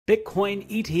Bitcoin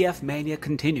ETF mania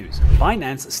continues.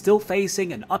 Binance still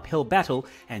facing an uphill battle,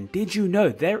 and did you know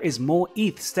there is more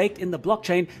ETH staked in the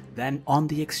blockchain than on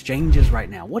the exchanges right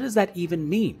now? What does that even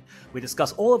mean? We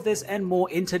discuss all of this and more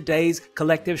in today's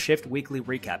Collective Shift Weekly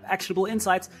Recap. Actionable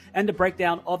insights and a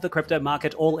breakdown of the crypto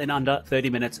market all in under 30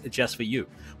 minutes just for you.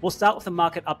 We'll start with the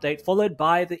market update followed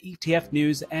by the ETF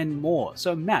news and more.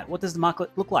 So Matt, what does the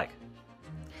market look like?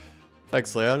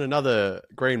 Thanks, Leon. Another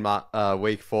green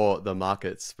week for the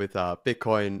markets with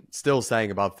Bitcoin still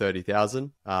staying above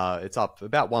 30,000. It's up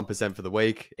about 1% for the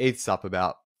week. ETH's up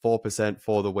about 4%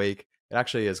 for the week. It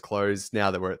actually has closed now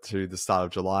that we're to the start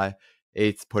of July.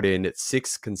 ETH put in its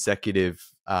sixth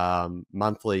consecutive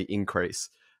monthly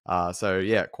increase. So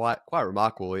yeah, quite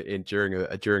remarkable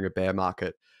during a bear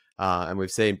market. And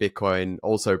we've seen Bitcoin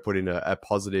also put in a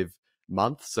positive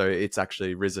month. So it's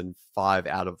actually risen 5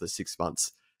 out of the 6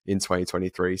 months in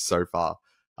 2023 so far.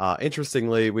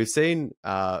 Interestingly, we've seen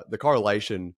the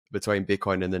correlation between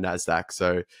Bitcoin and the NASDAQ.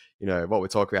 So, what we're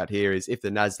talking about here is if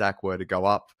the NASDAQ were to go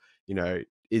up,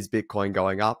 is Bitcoin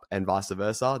going up and vice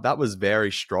versa? That was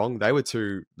very strong. They were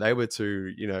two,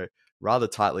 rather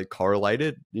tightly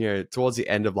correlated, towards the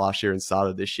end of last year and start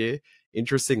of this year.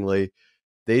 Interestingly,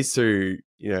 these two,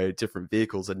 different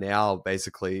vehicles are now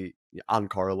basically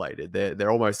uncorrelated.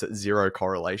 They're almost at zero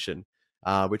correlation.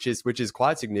 Which is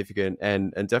quite significant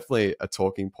and definitely a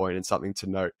talking point and something to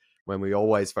note when we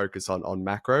always focus on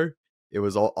macro. It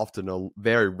was often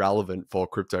very relevant for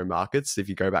crypto markets if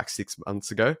you go back 6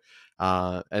 months ago.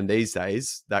 And these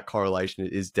days, that correlation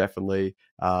is definitely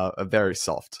very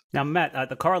soft. Now, Matt,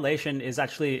 the correlation is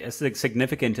actually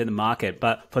significant in the market.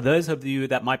 But for those of you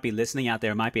that might be listening out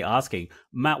there, might be asking,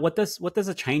 Matt, what does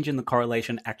a change in the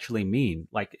correlation actually mean?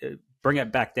 Like, bring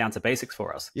it back down to basics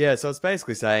for us. Yeah, so it's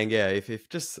basically saying, if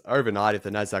just overnight, if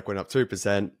the NASDAQ went up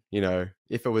 2%,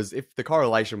 if the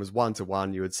correlation was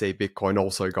 1-to-1, you would see Bitcoin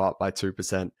also go up by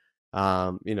 2%.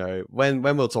 When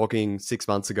we were talking 6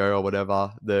 months ago or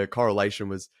whatever, the correlation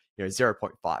was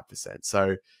 0.5%.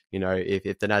 So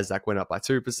if the NASDAQ went up by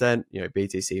 2%,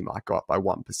 BTC might go up by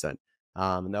 1%.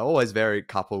 And they're always very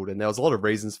coupled, and there was a lot of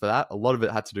reasons for that. A lot of it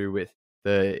had to do with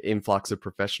the influx of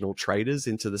professional traders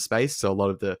into the space. So a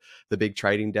lot of the big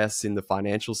trading desks in the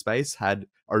financial space had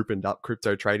opened up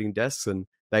crypto trading desks, and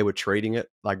they were treating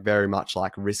it like very much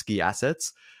like risky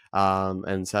assets.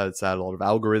 And so it's had a lot of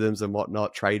algorithms and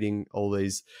whatnot, trading all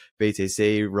these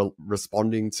BTC,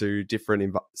 responding to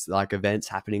different events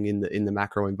happening in the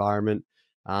macro environment.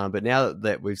 But now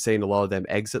that we've seen a lot of them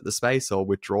exit the space or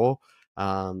withdraw,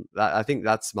 I think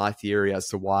that's my theory as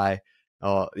to why.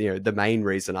 The main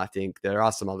reason. I think there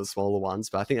are some other smaller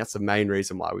ones, but I think that's the main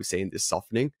reason why we've seen this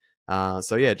softening.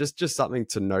 So yeah, just something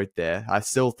to note there. I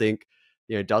still think,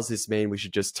 does this mean we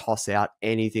should just toss out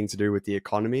anything to do with the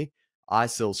economy? I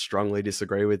still strongly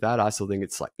disagree with that. I still think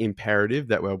it's like imperative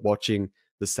that we're watching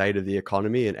the state of the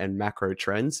economy and macro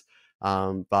trends.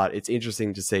 But it's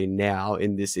interesting to see now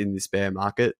in this bear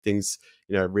market, things,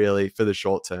 really for the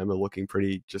short term are looking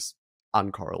pretty just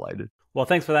uncorrelated. Well,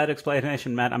 thanks for that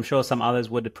explanation, Matt. I'm sure some others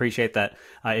would appreciate that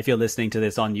if you're listening to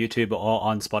this on YouTube or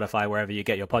on Spotify, wherever you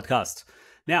get your podcasts.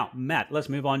 Now, Matt, let's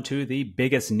move on to the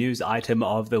biggest news item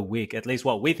of the week, at least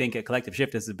what we think at Collective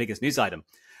Shift is the biggest news item.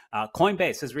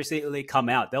 Coinbase has recently come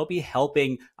out. They'll be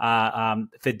helping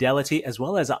Fidelity as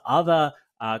well as other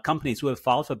companies who have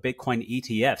filed for Bitcoin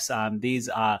ETFs. These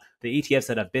are the ETFs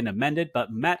that have been amended.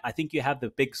 But Matt, I think you have the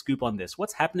big scoop on this.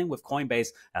 What's happening with Coinbase,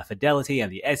 Fidelity,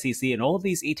 and the SEC, and all of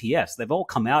these ETFs? They've all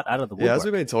come out of the woodwork. Yeah, as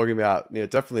we've been talking about,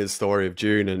 definitely the story of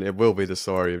June, and it will be the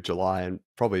story of July, and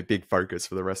probably a big focus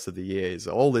for the rest of the year is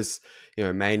all this,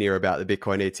 mania about the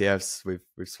Bitcoin ETFs.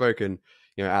 We've spoken,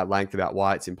 at length about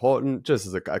why it's important. Just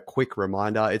as a quick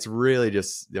reminder, it's really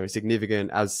just significant,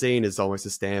 as seen as almost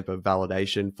a stamp of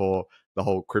validation for the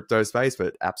whole crypto space,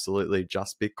 but absolutely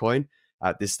just Bitcoin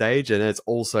at this stage. And it's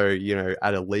also,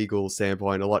 at a legal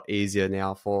standpoint, a lot easier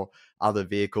now for other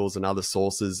vehicles and other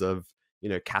sources of,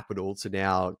 capital to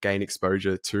now gain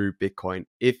exposure to Bitcoin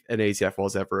if an ETF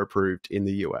was ever approved in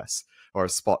the US or a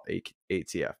spot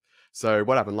ETF. So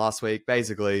what happened last week,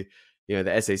 basically,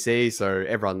 the SEC, so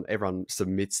everyone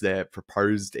submits their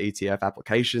proposed ETF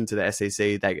application to the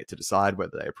SEC. They get to decide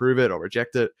whether they approve it or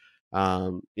reject it.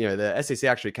 The SEC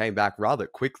actually came back rather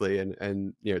quickly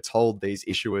and told these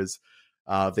issuers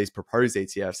of these proposed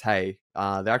ETFs, hey,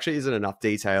 there actually isn't enough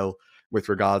detail with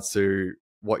regards to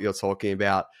what you're talking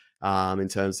about in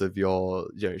terms of your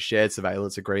shared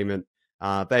surveillance agreement.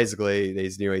 Basically,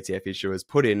 these new ETF issuers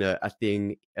put in a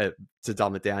thing to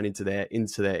dumb it down into their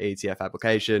ETF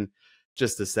application,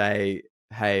 just to say,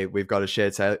 hey, we've got a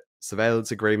shared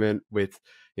surveillance agreement with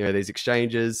these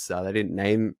exchanges. They didn't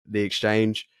name the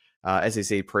exchange.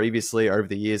 SEC previously over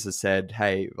the years has said,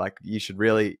 hey, like you should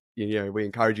really, we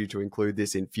encourage you to include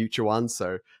this in future ones.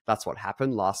 So that's what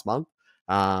happened last month.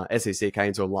 SEC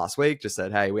came to them last week, just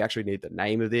said, hey, we actually need the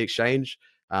name of the exchange.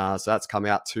 So that's come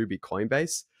out to be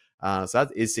Coinbase. So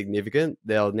that is significant.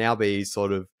 There'll now be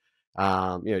sort of,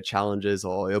 challenges,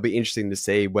 or it'll be interesting to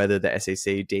see whether the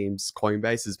SEC deems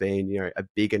Coinbase as being, a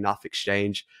big enough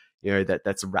exchange,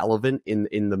 that's relevant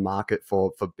in the market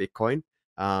for Bitcoin.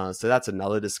 So that's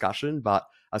another discussion. But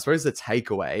I suppose the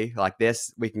takeaway, like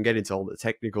this, we can get into all the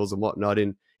technicals and whatnot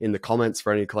in the comments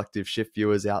for any collective shift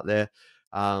viewers out there.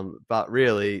 But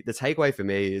really, the takeaway for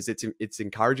me is it's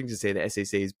encouraging to see the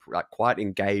SEC is quite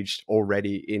engaged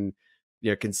already in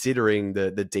considering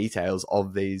the details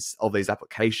of these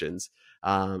applications.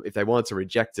 If they wanted to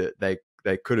reject it,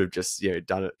 they could have just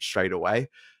done it straight away.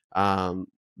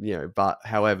 But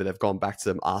however, they've gone back to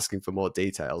them asking for more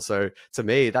details. So to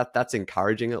me, that's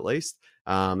encouraging at least.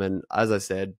 And as I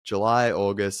said, July,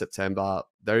 August, September,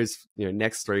 those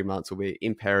next 3 months will be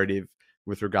imperative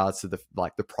with regards to the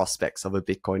prospects of a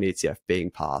Bitcoin ETF being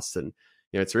passed. And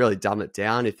to really dumb it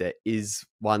down, if there is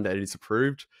one that is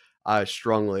approved, I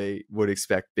strongly would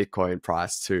expect Bitcoin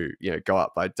price to go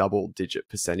up by double-digit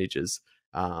percentages.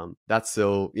 That's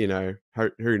still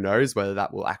who knows whether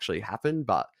that will actually happen,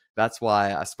 but that's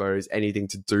why I suppose anything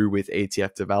to do with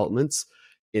ETF developments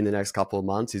in the next couple of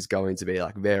months is going to be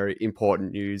like very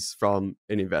important news from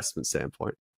an investment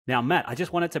standpoint. Now, Matt, I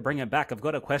just wanted to bring it back. I've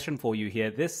got a question for you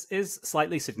here. This is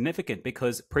slightly significant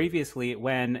because previously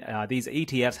when these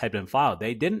ETFs had been filed,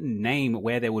 they didn't name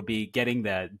where they would be getting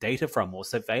their data from or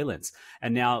surveillance.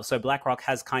 And now, so BlackRock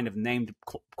has kind of named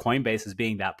Coinbase as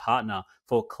being that partner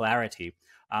for clarity.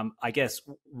 I guess,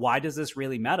 why does this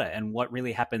really matter? And what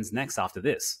really happens next after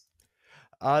this?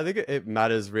 I think it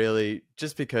matters really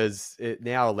just because it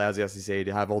now allows the SEC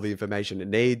to have all the information it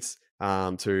needs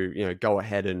to go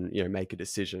ahead and make a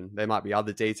decision. There might be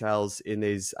other details in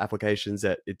these applications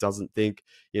that it doesn't think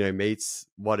meets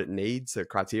what it needs, the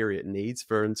criteria it needs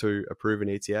for them to approve an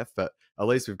ETF. But at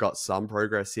least we've got some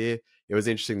progress here. It was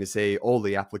interesting to see all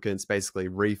the applicants basically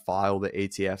refile the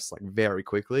ETFs like very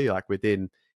quickly, like within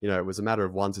it was a matter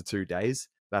of 1 to 2 days.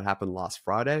 That happened last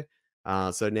Friday.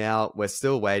 So now we're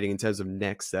still waiting in terms of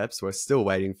next steps. We're still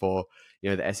waiting for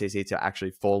the SEC to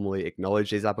actually formally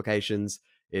acknowledge these applications.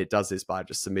 It does this by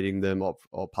just submitting them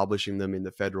or publishing them in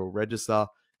the Federal Register,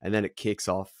 and then it kicks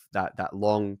off that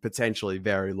long, potentially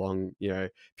very long,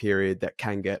 period that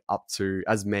can get up to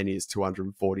as many as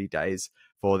 240 days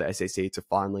for the SEC to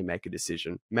finally make a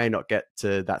decision. May not get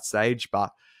to that stage,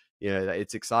 but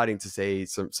it's exciting to see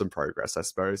some progress, I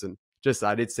suppose. And just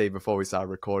I did see before we started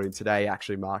recording today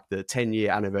actually marked the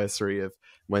 10-year anniversary of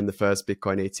when the first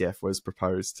Bitcoin ETF was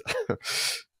proposed.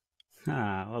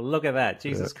 Well, look at that.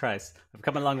 Jesus Christ. I've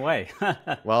come a long way.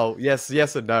 Well, yes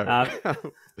and no.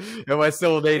 And we're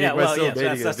still needing a Bitcoin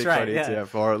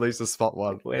ETF, or at least a spot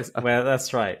one. Well,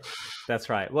 that's right. That's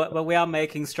right. Well, we are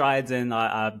making strides in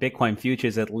Bitcoin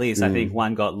futures, at least. I think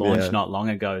one got launched not long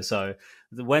ago. So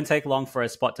it won't take long for a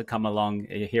spot to come along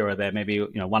here or there. Maybe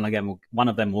one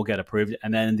of them will get approved,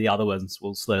 and then the other ones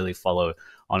will slowly follow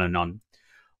on and on.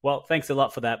 Well, thanks a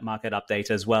lot for that market update,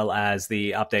 as well as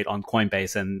the update on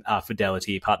Coinbase and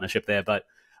Fidelity partnership there. But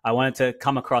I wanted to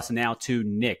come across now to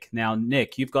Nick. Now,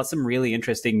 Nick, you've got some really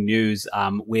interesting news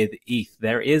with ETH.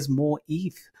 There is more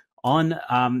ETH on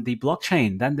the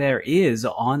blockchain than there is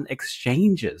on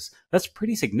exchanges. That's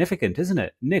pretty significant, isn't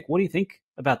it? Nick, what do you think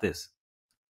about this?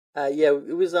 Yeah,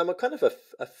 it was a kind of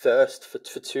a first for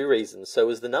two reasons. So it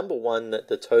was the number one that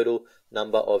the total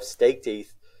number of staked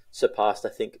ETH surpassed, I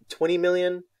think, 20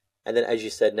 million. And then, as you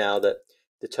said, now that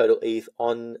the total ETH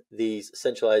on these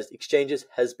centralized exchanges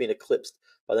has been eclipsed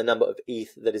by the number of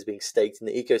ETH that is being staked in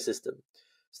the ecosystem.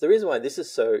 So the reason why this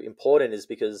is so important is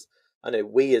because I know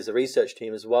we as a research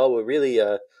team as well, we're really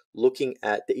looking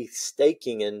at the ETH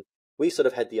staking, and we sort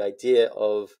of had the idea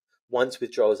of once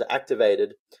withdrawals are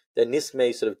activated, then this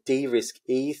may sort of de-risk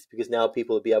ETH because now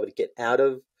people will be able to get out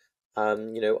of,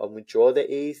 and withdraw their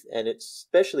ETH. And it's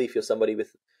especially if you're somebody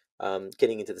with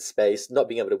getting into the space, not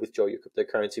being able to withdraw your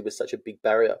cryptocurrency was such a big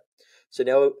barrier. So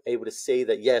now we're able to see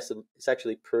that, yes, it's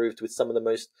actually proved with some of the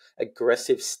most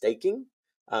aggressive staking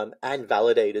and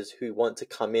validators who want to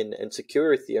come in and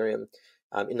secure Ethereum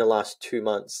in the last 2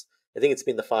 months. I think it's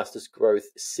been the fastest growth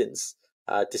since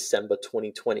December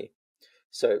 2020.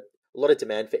 So a lot of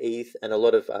demand for ETH and a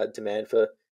lot of demand for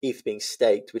ETH being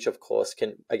staked, which of course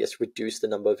can, I guess, reduce the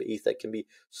number of ETH that can be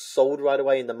sold right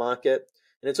away in the market.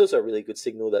 And it's also a really good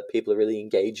signal that people are really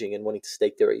engaging and wanting to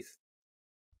stake their ETH.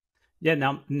 Yeah,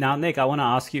 now, Nick, I want to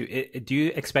ask you: do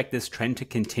you expect this trend to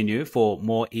continue for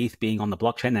more ETH being on the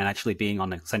blockchain than actually being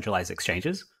on the centralized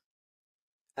exchanges?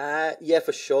 Yeah,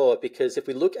 for sure. Because if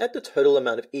we look at the total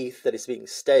amount of ETH that is being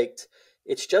staked,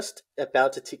 it's just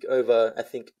about to tick over, I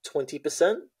think,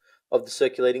 20% of the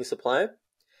circulating supply.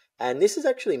 And this is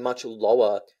actually much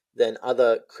lower than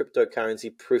other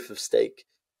cryptocurrency proof of stake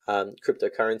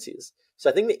cryptocurrencies. So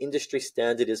I think the industry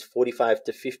standard is 45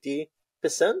 to 50%,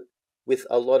 with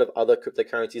a lot of other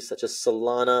cryptocurrencies such as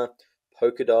Solana,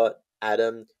 Polkadot,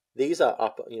 Atom. These are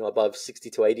up, above 60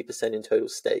 to 80% in total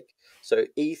stake. So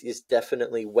ETH is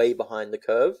definitely way behind the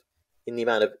curve in the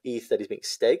amount of ETH that is being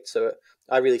staked. So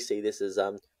I really see this as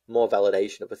more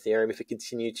validation of Ethereum. If it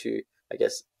continue to, I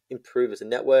guess, improve as a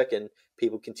network and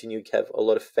people continue to have a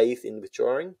lot of faith in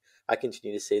withdrawing, I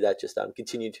continue to see that just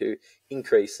continue to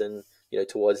increase and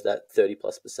towards that 30+%.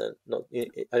 Not,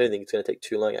 I don't think it's going to take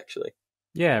too long actually.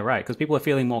 Yeah, right. Because people are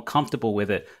feeling more comfortable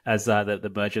with it as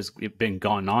the merger's been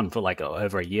going on for like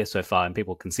over a year so far, and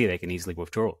people can see they can easily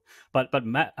withdraw. But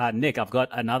Matt, Nick, I've got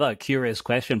another curious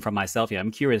question from myself here.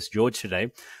 I'm curious, George,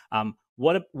 today.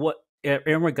 What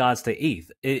in regards to ETH,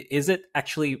 is it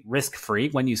actually risk free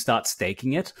when you start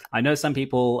staking it? I know some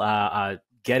people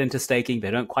get into staking, they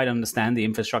don't quite understand the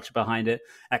infrastructure behind it.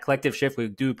 At Collective Shift, we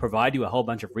do provide you a whole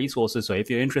bunch of resources. So if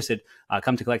you're interested,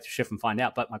 come to Collective Shift and find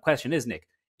out. But my question is, Nick,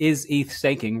 is ETH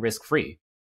staking risk free?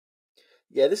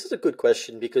 Yeah, this is a good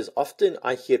question because often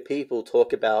I hear people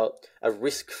talk about a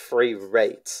risk-free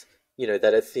rate,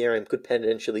 that Ethereum could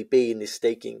potentially be in this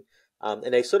staking.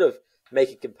 And they sort of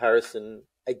make a comparison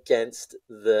against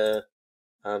the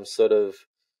sort of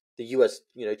the US,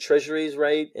 treasuries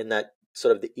rate, and that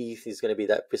sort of the ETH is going to be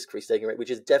that risk-free staking rate, which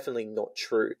is definitely not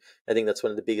true. I think that's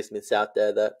one of the biggest myths out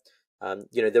there that,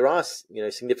 there are,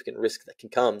 significant risks that can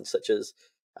come, such as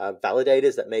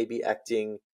validators that may be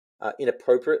acting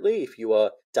inappropriately if you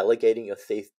are delegating your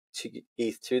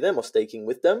ETH to them or staking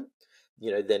with them.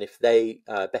 Then if they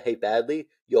behave badly,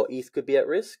 your ETH could be at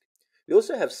risk. We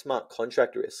also have smart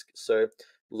contract risk. So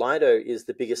Lido is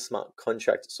the biggest smart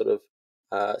contract sort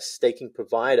of staking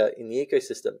provider in the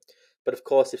ecosystem. But of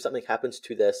course, if something happens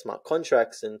to their smart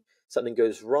contracts and something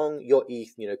goes wrong, your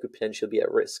ETH, could potentially be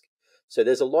at risk. So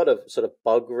there's a lot of sort of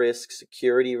bug risk,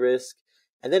 security risk,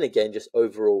 and then again, just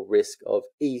overall risk of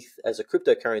ETH as a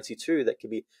cryptocurrency too that can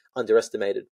be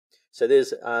underestimated. So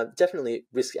there's definitely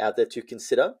risk out there to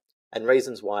consider, and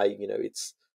reasons why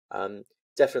it's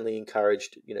definitely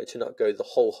encouraged to not go the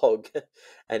whole hog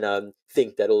and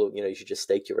think that you should just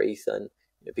stake your ETH and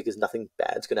because nothing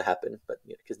bad's going to happen. But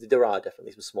because there are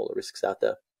definitely some smaller risks out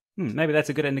there. Maybe that's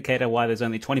a good indicator why there's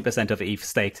only 20% of ETH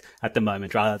staked at the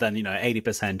moment, rather than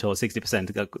 80% or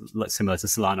 60% similar to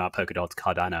Solana, Polkadot,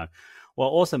 Cardano. Well,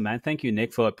 awesome, man. Thank you,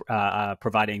 Nick, for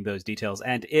providing those details.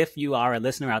 And if you are a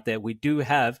listener out there, we do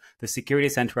have the Security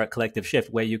Center at Collective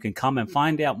Shift where you can come and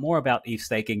find out more about ETH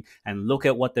staking and look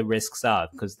at what the risks are,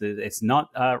 because it's not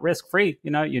risk-free.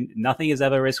 Nothing is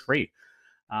ever risk-free.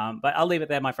 But I'll leave it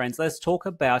there, my friends. Let's talk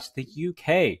about the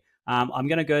UK. I'm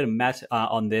going to go to Matt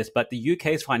on this, but the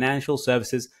UK's Financial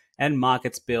Services and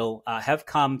Markets Bill have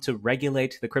come to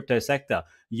regulate the crypto sector.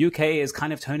 UK is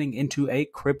kind of turning into a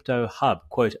crypto hub,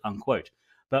 quote unquote.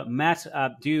 But Matt,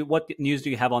 what news do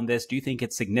you have on this? Do you think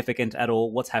it's significant at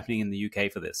all? What's happening in the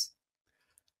UK for this?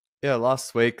 Yeah,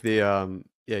 last week the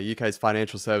UK's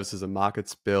Financial Services and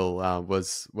Markets Bill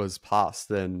was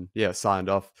passed and signed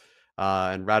off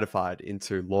and ratified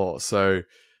into law. So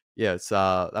it's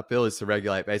that bill is to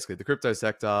regulate basically the crypto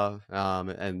sector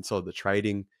and sort of the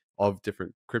trading of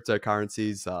different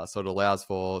cryptocurrencies. Sort of allows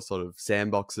for sort of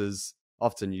sandboxes,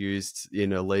 often used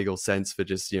in a legal sense for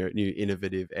just new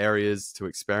innovative areas to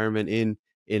experiment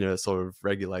in a sort of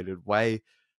regulated way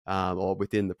or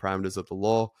within the parameters of the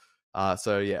law.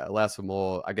 Allows for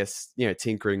more, I guess,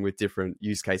 tinkering with different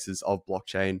use cases of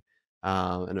blockchain.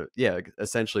 And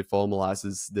essentially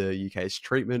formalizes the UK's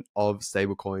treatment of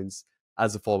stablecoins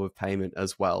as a form of payment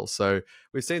as well. So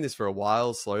we've seen this for a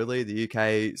while, slowly, the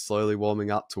UK slowly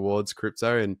warming up towards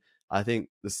crypto. And I think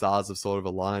the stars have sort of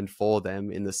aligned for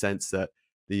them in the sense that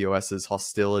the US's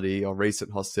hostility or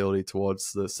recent hostility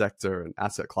towards the sector and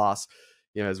asset class,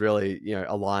 is really,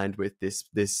 aligned with this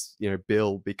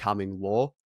bill becoming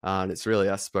law. And it's really,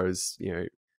 I suppose,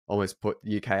 almost put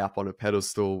the UK up on a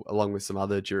pedestal along with some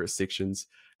other jurisdictions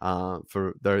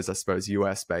for those, I suppose,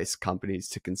 US-based companies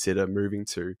to consider moving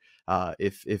to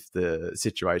if the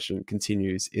situation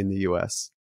continues in the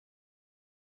US.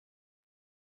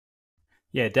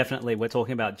 Yeah, definitely. We're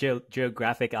talking about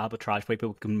geographic arbitrage where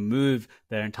people can move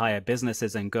their entire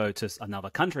businesses and go to another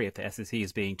country if the SEC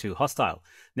is being too hostile.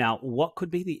 Now, what could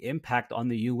be the impact on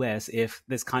the US if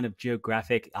this kind of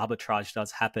geographic arbitrage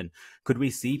does happen? Could we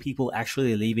see people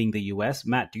actually leaving the US?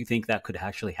 Matt, do you think that could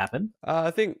actually happen?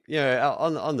 I think,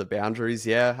 on the boundaries,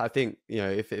 yeah. I think,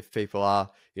 if people are,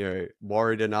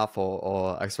 worried enough,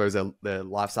 or I suppose their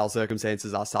lifestyle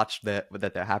circumstances are such that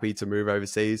they're happy to move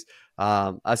overseas.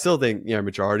 I still think,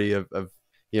 majority of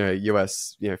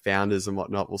US, founders and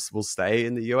whatnot will stay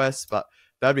in the US, but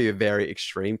that'd be a very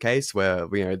extreme case where,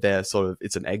 they're sort of,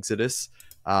 it's an exodus.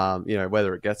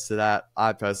 Whether it gets to that,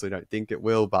 I personally don't think it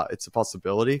will, but it's a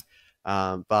possibility.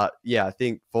 But yeah, I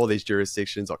think for these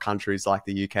jurisdictions or countries like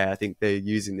the UK, I think they're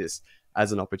using this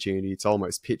as an opportunity to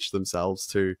almost pitch themselves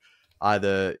to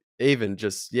either even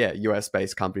just, US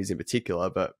based companies in particular,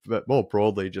 but more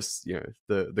broadly, just,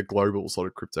 the global sort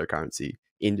of cryptocurrency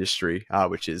industry,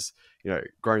 which is,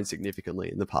 grown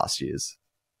significantly in the past years.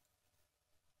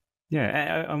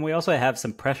 Yeah, and we also have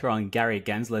some pressure on Gary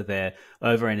Gensler there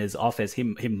over in his office. He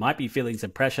might be feeling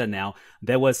some pressure now.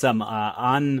 There was some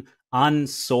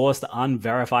unsourced,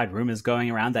 unverified rumors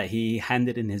going around that he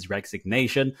handed in his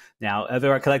resignation. Now,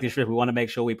 over at Collective Shift, we want to make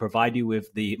sure we provide you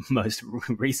with the most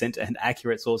recent and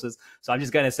accurate sources. So I'm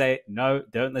just going to say, no,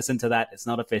 don't listen to that. It's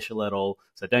not official at all.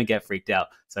 So don't get freaked out.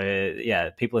 So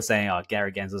yeah, people are saying, oh,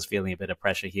 Gary Gensler's feeling a bit of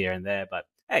pressure here and there. But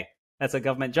hey, that's a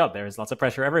government job. There is lots of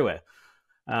pressure everywhere.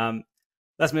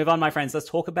 Let's move on, my friends. Let's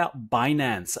talk about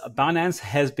Binance. Binance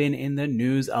has been in the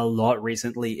news a lot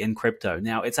recently in crypto.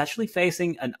 Now, it's actually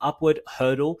facing an upward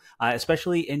hurdle,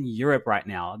 especially in Europe right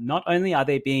now. Not only are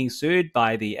they being sued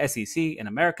by the SEC in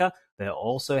America, they're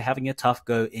also having a tough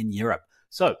go in Europe.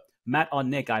 So, Matt or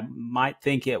Nick, I might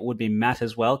think it would be Matt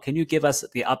as well. Can you give us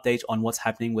the update on what's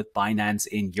happening with Binance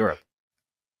in Europe?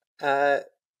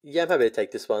 Yeah, I'm happy to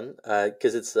take this one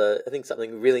because it's, I think,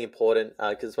 something really important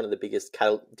because it's one of the biggest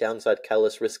downside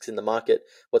catalyst risks in the market,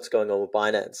 what's going on with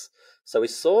Binance. So we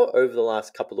saw over the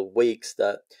last couple of weeks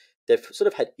that they've sort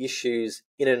of had issues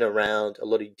in and around a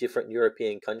lot of different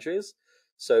European countries.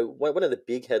 So one of the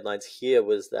big headlines here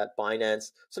was that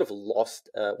Binance sort of lost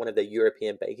one of their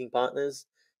European banking partners.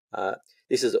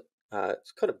 This is kind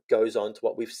of goes on to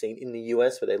what we've seen in the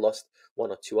US, where they lost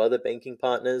one or two other banking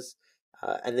partners.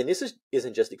 And then this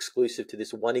isn't just exclusive to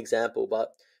this one example,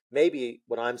 but maybe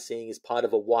what I'm seeing is part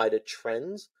of a wider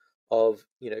trend of,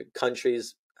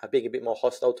 countries being a bit more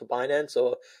hostile to Binance,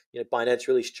 or, Binance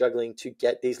really struggling to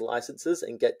get these licenses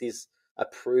and get this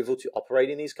approval to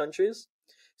operate in these countries.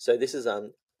 So this is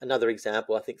another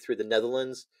example, I think, through the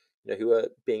Netherlands, who are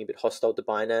being a bit hostile to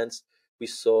Binance. We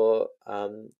saw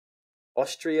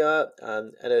Austria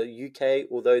and a UK,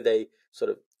 although they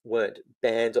sort of weren't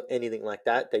banned or anything like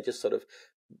that. They just sort of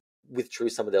withdrew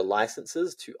some of their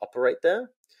licenses to operate there.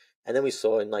 And then we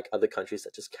saw in like other countries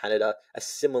such as Canada a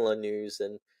similar news.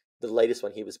 And the latest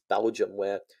one here was Belgium,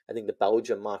 where I think the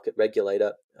Belgium market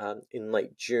regulator in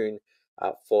late June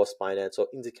forced Binance or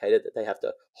indicated that they have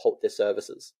to halt their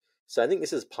services. So I think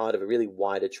this is part of a really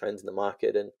wider trend in the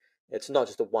market, and it's not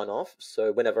just a one-off.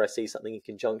 So whenever I see something in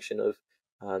conjunction of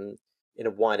in a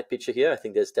wider picture here, I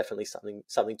think there's definitely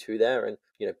something to there, and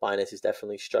Binance is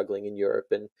definitely struggling in Europe,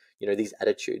 and these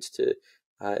attitudes to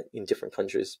in different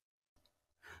countries.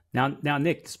 Now,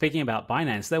 Nick, speaking about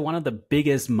Binance, they're one of the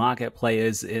biggest market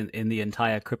players in the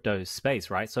entire crypto space,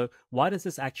 right? So why does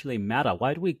this actually matter?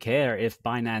 Why do we care if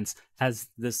Binance has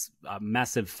this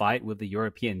massive fight with the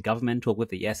European government or with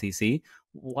the SEC?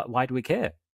 Why do we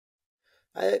care?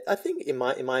 I think, in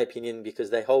my opinion, because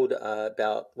they hold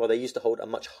they used to hold a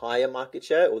much higher market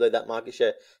share, although that market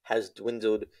share has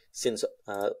dwindled since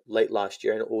late last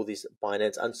year, and all this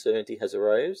Binance uncertainty has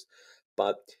arose.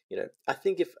 But I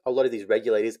think if a lot of these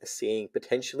regulators are seeing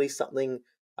potentially something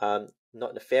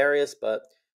not nefarious, but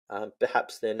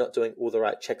perhaps they're not doing all the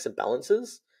right checks and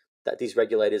balances, that these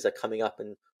regulators are coming up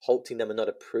and halting them and not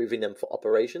approving them for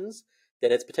operations,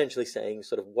 then it's potentially saying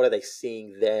sort of what are they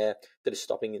seeing there that is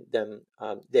stopping them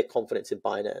their confidence in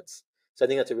Binance. So I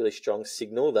think that's a really strong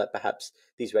signal that perhaps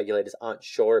these regulators aren't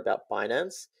sure about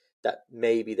Binance, that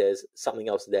maybe there's something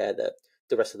else there that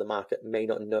the rest of the market may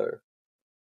not know.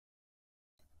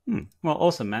 Well,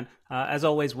 awesome, man. As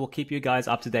always, we'll keep you guys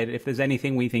up to date. If there's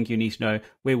anything we think you need to know,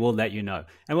 we will let you know.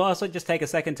 And we'll also just take a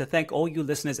second to thank all you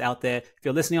listeners out there. If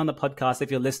you're listening on the podcast,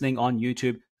 if you're listening on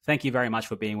YouTube, thank you very much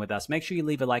for being with us. Make sure you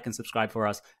leave a like and subscribe for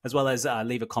us, as well as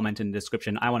leave a comment in the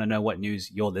description. I want to know what news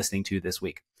you're listening to this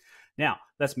week. Now,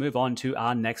 let's move on to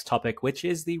our next topic, which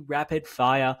is the rapid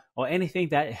fire, or anything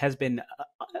that has been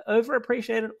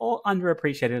overappreciated or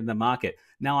underappreciated in the market.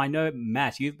 Now, I know,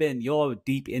 Matt, you're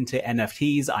deep into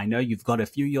NFTs. I know you've got a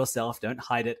few yourself. Don't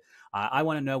hide it. I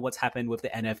want to know what's happened with the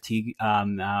NFT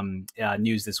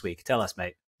news this week. Tell us,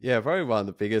 mate. Yeah, probably one of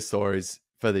the biggest stories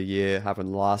for the year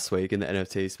happened last week in the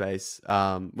NFT space,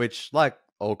 which, like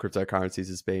all cryptocurrencies,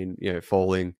 has been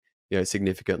falling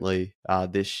significantly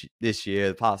this year,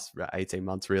 the past 18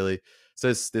 months really. So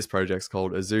this project's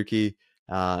called Azuki,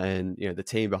 and the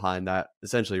team behind that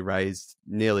essentially raised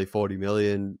nearly 40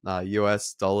 million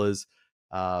US dollars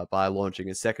by launching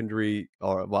a secondary,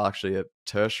 or well, actually a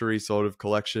tertiary sort of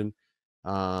collection.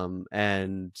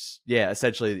 And yeah,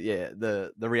 essentially,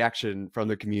 the reaction from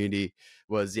the community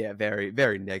was very,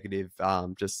 very negative.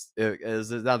 Just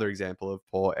as another example of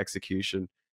poor execution.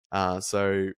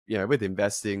 So with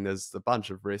investing, there's a bunch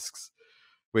of risks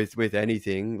with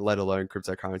anything, let alone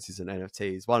cryptocurrencies and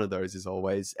NFTs. One of those is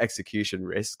always execution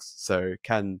risks. So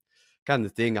can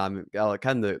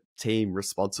the team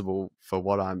responsible for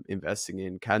what I'm investing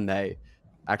in, can they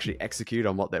actually execute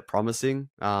on what they're promising?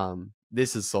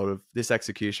 This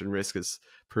execution risk has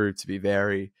proved to be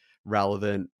very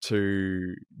relevant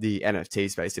to the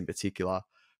NFT space in particular,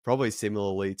 probably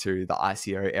similarly to the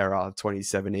ICO era of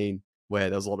 2017, where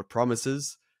there was a lot of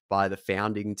promises by the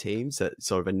founding teams that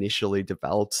sort of initially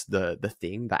developed the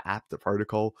app, the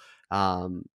protocol,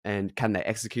 and can they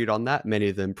execute on that? Many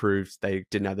of them proved they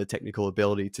didn't have the technical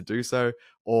ability to do so,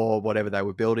 or whatever they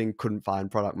were building couldn't find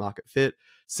product market fit.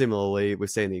 Similarly, we're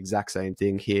seeing the exact same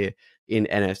thing here in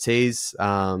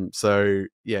NFTs. So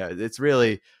yeah, it's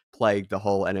really plagued the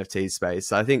whole NFT space.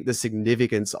 So I think the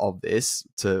significance of this,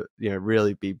 to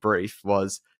really be brief,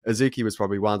 was Azuki was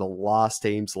probably one of the last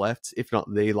teams left, if not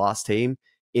the last team,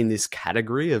 in this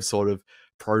category of sort of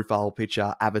profile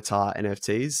picture avatar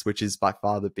NFTs, which is by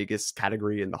far the biggest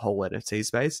category in the whole NFT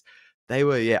space. They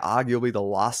were arguably the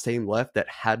last team left that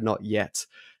had not yet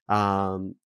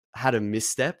had a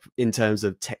misstep in terms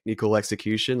of technical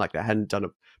execution. Like, they hadn't done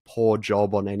a poor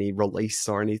job on any release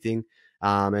or anything.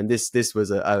 And this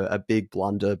was a big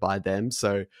blunder by them.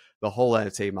 So the whole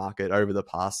NFT market over the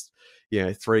past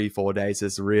 3-4 days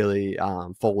has really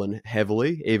fallen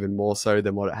heavily, even more so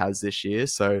than what it has this year.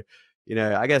 So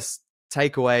I guess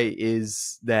takeaway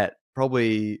is that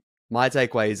my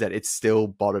takeaway is that it's still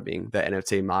bottoming, the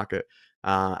NFT market,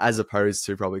 as opposed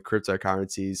to probably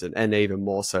cryptocurrencies and even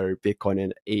more so Bitcoin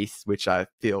and ETH, which I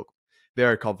feel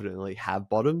very confidently have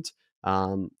bottomed.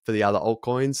 For the other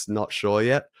altcoins, not sure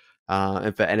yet.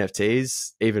 And for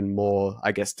NFTs, even more,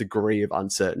 I guess, degree of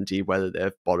uncertainty whether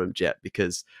they've bottomed yet,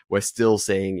 because we're still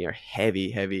seeing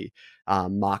heavy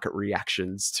market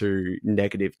reactions to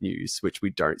negative news, which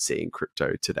we don't see in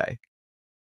crypto today.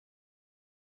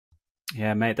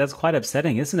 Yeah, mate, that's quite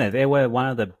upsetting, isn't it? They were one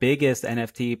of the biggest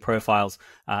NFT profiles,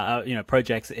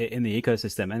 projects in the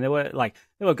ecosystem, and they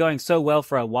were going so well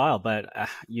for a while. But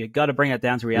you got to bring it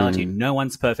down to reality. No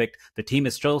one's perfect. The team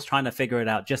is still trying to figure it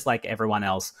out, just like everyone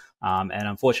else. And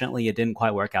unfortunately, it didn't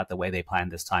quite work out the way they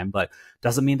planned this time. But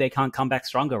doesn't mean they can't come back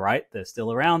stronger, right? They're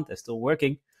still around. They're still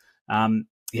working.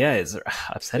 It's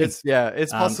upsetting.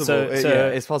 It's possible.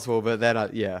 It's possible. But then,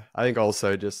 I think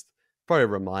also just probably a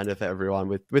reminder for everyone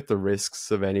with the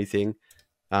risks of anything.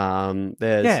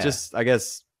 There's just, I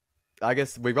guess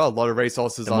we've got a lot of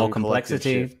resources on Collective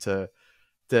Shift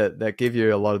that give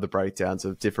you a lot of the breakdowns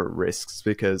of different risks,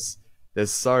 because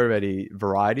there's so many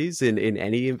varieties in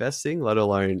any investing, let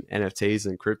alone NFTs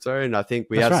and crypto. And I think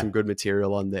we have some good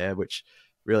material on there, which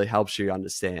really helps you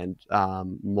understand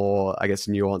more, I guess,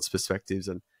 nuanced perspectives,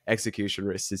 and execution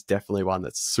risks is definitely one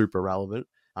that's super relevant.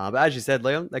 But as you said,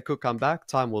 Leon, they could come back.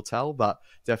 Time will tell. But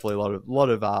definitely a lot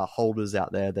of holders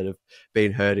out there that have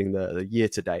been hurting the year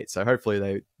to date. So hopefully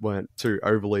they weren't too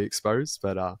overly exposed.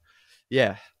 But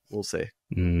we'll see.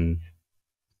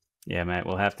 Yeah, mate,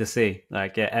 we'll have to see.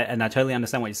 And I totally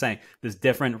understand what you're saying. There's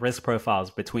different risk profiles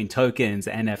between tokens,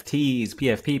 NFTs,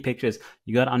 PFP pictures.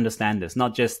 You got to understand this,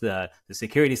 not just the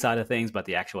security side of things, but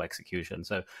the actual execution.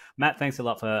 So, Matt, thanks a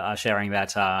lot for sharing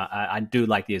that. I do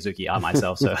like the Azuki art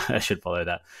myself, so I should follow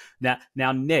that.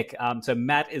 Now, Nick. So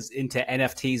Matt is into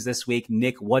NFTs this week.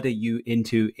 Nick, what are you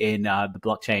into in the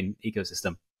blockchain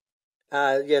ecosystem?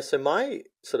 So my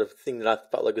sort of thing that I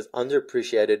felt like was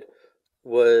underappreciated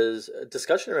was a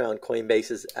discussion around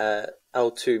Coinbase's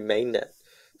L2 mainnet.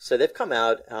 So they've come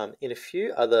out in a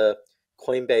few other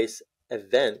Coinbase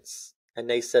events, and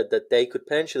they said that they could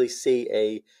potentially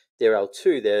see their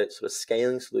L2, their sort of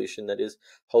scaling solution that is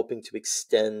hoping to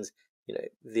extend,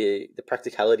 the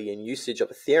practicality and usage of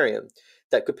Ethereum,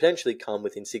 that could potentially come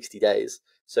within 60 days.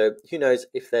 So who knows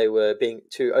if they were being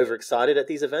too overexcited at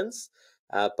these events,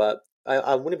 but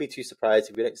I wouldn't be too surprised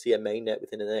if we don't see a mainnet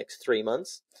within the next 3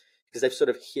 months, because they've sort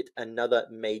of hit another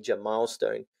major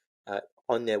milestone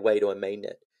on their way to a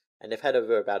mainnet. And they've had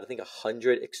over about, I think,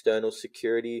 100 external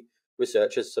security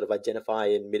researchers sort of identify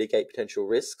and mitigate potential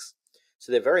risks.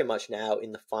 So they're very much now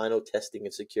in the final testing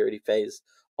and security phase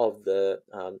of the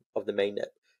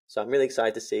mainnet. So I'm really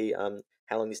excited to see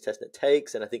how long this testnet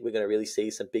takes, and I think we're going to really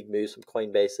see some big moves from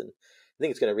Coinbase, and I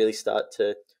think it's going to really start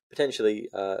to potentially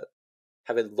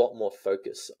have a lot more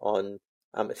focus on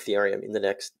Ethereum in the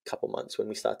next couple months, when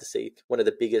we start to see one of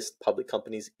the biggest public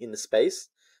companies in the space,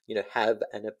 have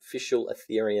an official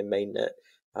Ethereum mainnet,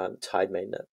 tied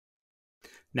mainnet.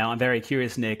 Now, I'm very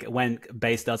curious, Nick, when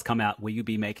Base does come out, will you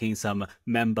be making some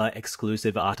member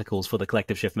exclusive articles for the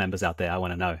Collective Shift members out there? I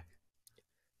want to know.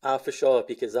 For sure,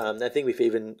 because I think we've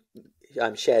even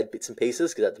shared bits and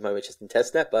pieces, because at the moment it's just in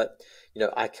testnet, but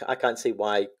I can't see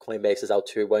why Coinbase's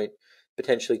L2 won't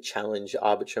potentially challenge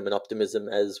Arbitrum and Optimism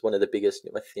as one of the biggest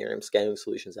Ethereum scaling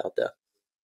solutions out there.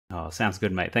 Oh, sounds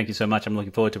good, mate. Thank you so much. I'm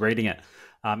looking forward to reading it.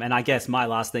 And I guess my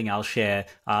last thing I'll share,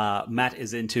 Matt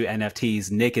is into NFTs,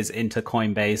 Nick is into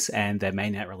Coinbase and their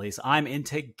mainnet release. I'm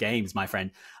into games, my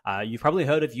friend. You've probably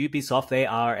heard of Ubisoft. They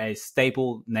are a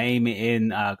staple name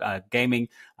in gaming.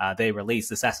 They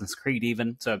released Assassin's Creed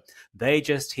even. So they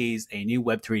just teased a new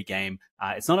Web3 game.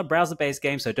 It's not a browser-based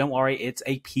game, so don't worry. It's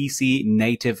a PC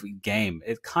native game.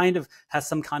 It kind of has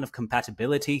some kind of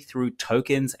compatibility through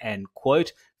tokens and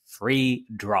quote, free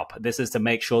drop. This is to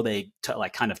make sure they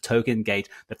kind of token gate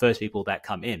the first people that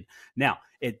come in. Now,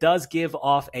 it does give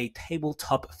off a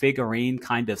tabletop figurine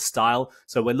kind of style.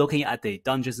 So we're looking at the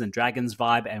Dungeons and Dragons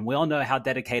vibe, and we all know how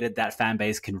dedicated that fan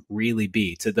base can really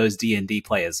be to those D&D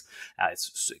players. It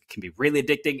can be really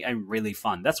addicting and really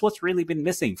fun. That's what's really been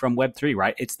missing from Web3,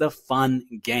 right? It's the fun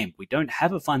game. We don't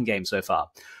have a fun game so far.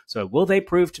 So will they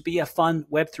prove to be a fun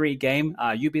Web3 game?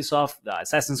 Ubisoft,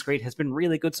 Assassin's Creed has been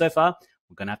really good so far.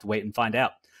 We're going to have to wait and find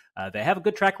out. They have a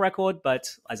good track record,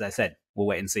 but as I said, we'll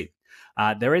wait and see.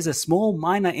 There is a small,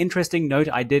 minor, interesting note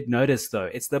I did notice, though.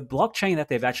 It's the blockchain that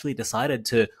they've actually decided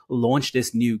to launch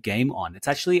this new game on. It's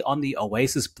actually on the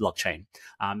Oasis blockchain.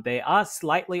 They are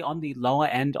slightly on the lower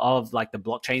end of the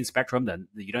blockchain spectrum. That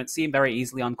you don't see them very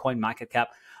easily on CoinMarketCap.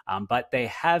 But they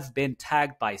have been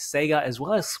tagged by Sega as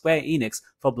well as Square Enix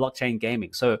for blockchain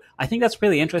gaming. So I think that's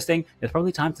really interesting. It's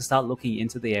probably time to start looking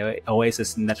into the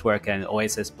Oasis network and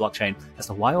Oasis blockchain as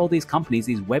to why all these companies,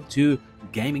 these Web2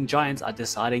 gaming giants, are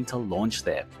deciding to launch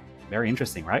there. Very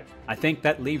interesting, right? I think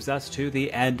that leaves us to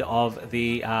the end of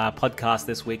the podcast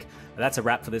this week. That's a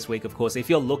wrap for this week, of course. If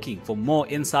you're looking for more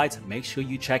insights, make sure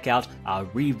you check out our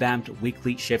revamped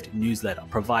Weekly Shift newsletter.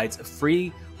 Provides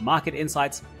free market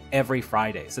insights every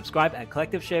Friday. Subscribe at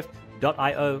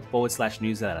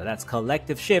collectiveshift.io/newsletter. That's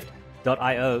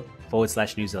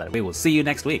collectiveshift.io/newsletter. We will see you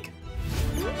next week.